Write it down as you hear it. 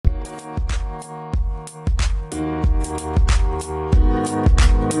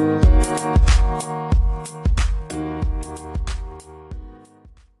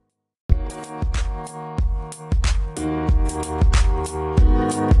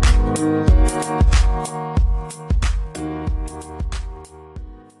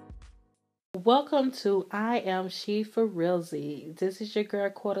welcome to I Am She for Realzy. This is your girl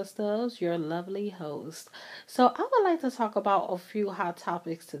Quarter Stubbs, your lovely host. So I would like to talk about a few hot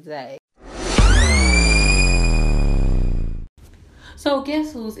topics today. So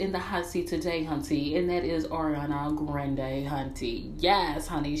guess who's in the hot seat today, hunty? And that is Ariana Grande, hunty. Yes,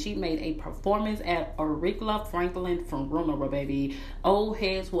 honey. She made a performance at Aretha Franklin funeral, baby. Old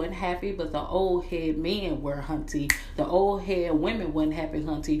heads wasn't happy, but the old head men were, hunty. The old head women wasn't happy,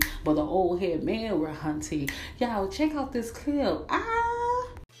 hunty, but the old head men were, hunty. Y'all, check out this clip. Bill,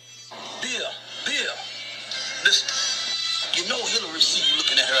 listen. You know Hillary see you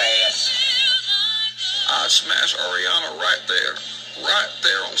looking at her ass. I'd smash Ariana right there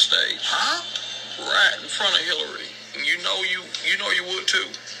on stage. Huh? Right in front of Hillary. And you know you would too.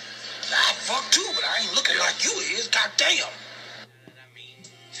 I fuck too, but I ain't looking like you is. Goddamn.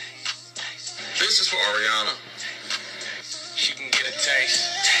 This is for Ariana. She can get a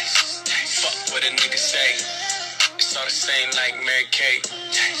taste. Fuck what a nigga say. It's all the same like Mary Kate.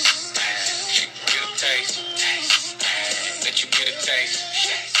 She can get a taste. Let you get a taste.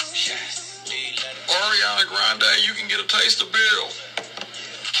 Ariana Grande, you can get a taste of Bill.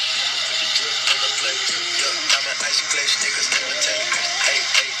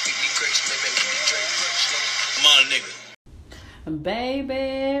 Come on, nigga.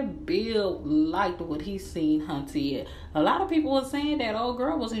 Baby, Bill liked what he seen, hunty. A lot of people were saying that old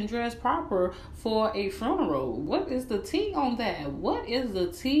girl wasn't dressed proper for a funeral. What is the tea on that? What is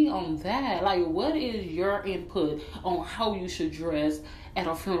the tea on that? Like, what is your input on how you should dress at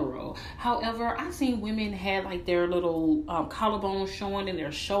a funeral? However, I've seen women have like their little collarbones showing in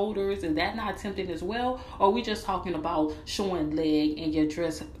their shoulders. Is that not tempting as well? Or are we just talking about showing leg and your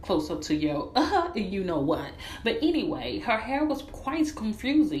dress close up to your you know what? But anyway, her hair was quite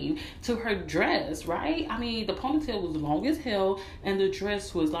confusing to her dress, right? I mean, the ponytail was long as hell and the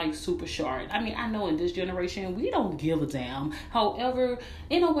dress was like super short. I mean, I know in this generation we don't give a damn. However,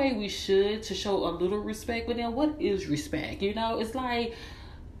 in a way we should, to show a little respect. But then what is respect? You know, it's like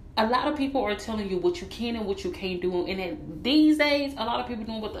a lot of people are telling you what you can and what you can't do, and then these days a lot of people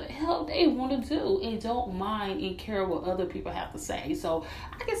doing what the hell they want to do and don't mind and care what other people have to say. So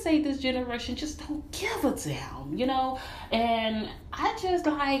I can say this generation just don't give a damn, you know. And I just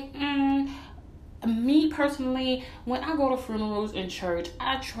like me personally, when I go to funerals in church,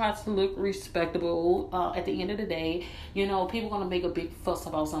 I try to look respectable. At the end of the day, you know, people gonna make a big fuss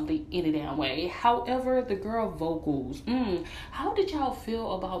about something any damn way. However, the girl vocals, how did y'all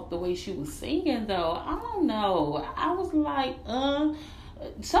feel about the way she was singing though? I don't know. I was like,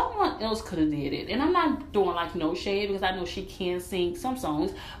 someone else could have did it. And I'm not doing like no shade because I know she can sing some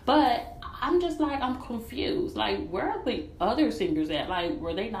songs, but I'm just like, I'm confused. Like, where are the other singers at? Like,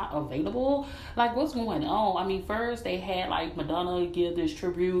 were they not available? Like, what's going on? I mean, first they had like Madonna give this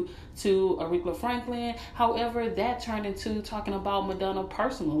tribute to Aretha Franklin. However, that turned into talking about Madonna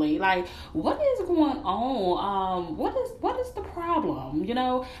personally. Like, what is going on? What is the problem? You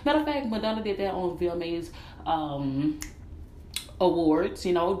know, matter of fact, Madonna did that on VMA's awards,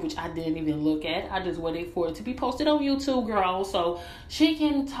 you know, which I didn't even look at. I just waited for it to be posted on YouTube, girl, so she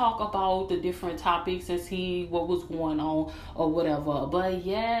can talk about the different topics and see what was going on or whatever. But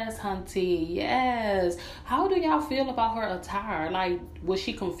yes, hunty, yes. How do y'all feel about her attire? Like, was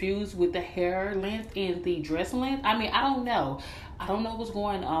she confused with the hair length and the dress length? I mean, I don't know. I don't know what's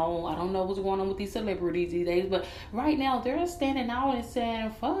going on. I don't know what's going on with these celebrities these days. But right now, they're standing out and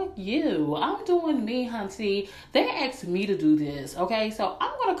saying, fuck you. I'm doing me, hunty. They asked me to do this, okay? So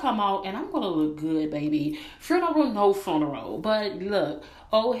I'm going to come out and I'm going to look good, baby. Funeral, no funeral. But look,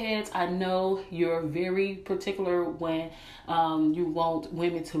 old heads, I know you're very particular when you want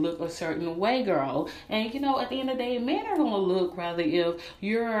women to look a certain way, girl. And, you know, at the end of the day, men are going to look rather if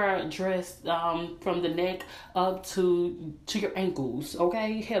you're dressed from the neck up to your ankles,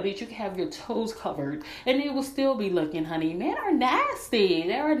 okay? Hell, bitch, you can have your toes covered and it will still be looking, honey. Men are nasty.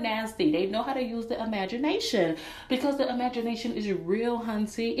 They are nasty. They know how to use the imagination because the imagination is real,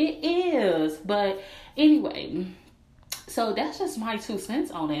 hunty. It is. But anyway, so that's just my 2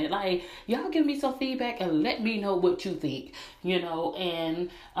 cents on it. Like, y'all give me some feedback and let me know what you think, you know, and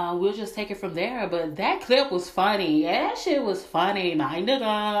we'll just take it from there. But that clip was funny. That shit was funny. My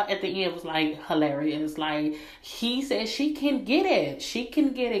nigga at the end was like hilarious. Like, he said she can get it. She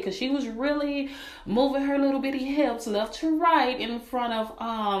can get it because she was really moving her little bitty hips left to right in front of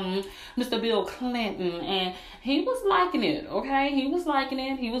Mr. Bill Clinton, and he was liking it, okay? He was liking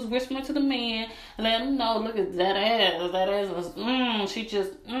it. He was whispering to the man, let him know, look at that ass. that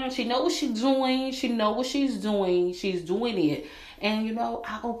is, she know what she's doing. She know what she's doing. She's doing it. And,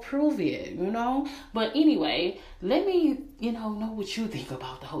 I'll prove it, But anyway, let me, know what you think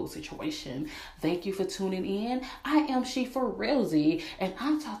about the whole situation. Thank you for tuning in. I am She For Realzy, and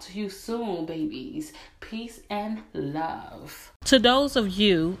I'll talk to you soon, babies. Peace and love. To those of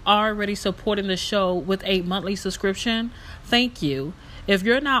you already supporting the show with a monthly subscription, thank you. If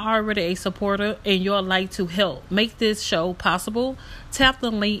you're not already a supporter and you'd like to help make this show possible, tap the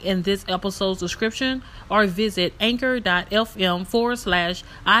link in this episode's description or visit anchor.fm/I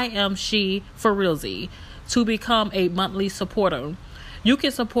am She For Realzy to become a monthly supporter. You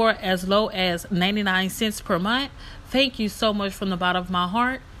can support as low as 99 cents per month. Thank you so much from the bottom of my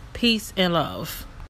heart. Peace and love.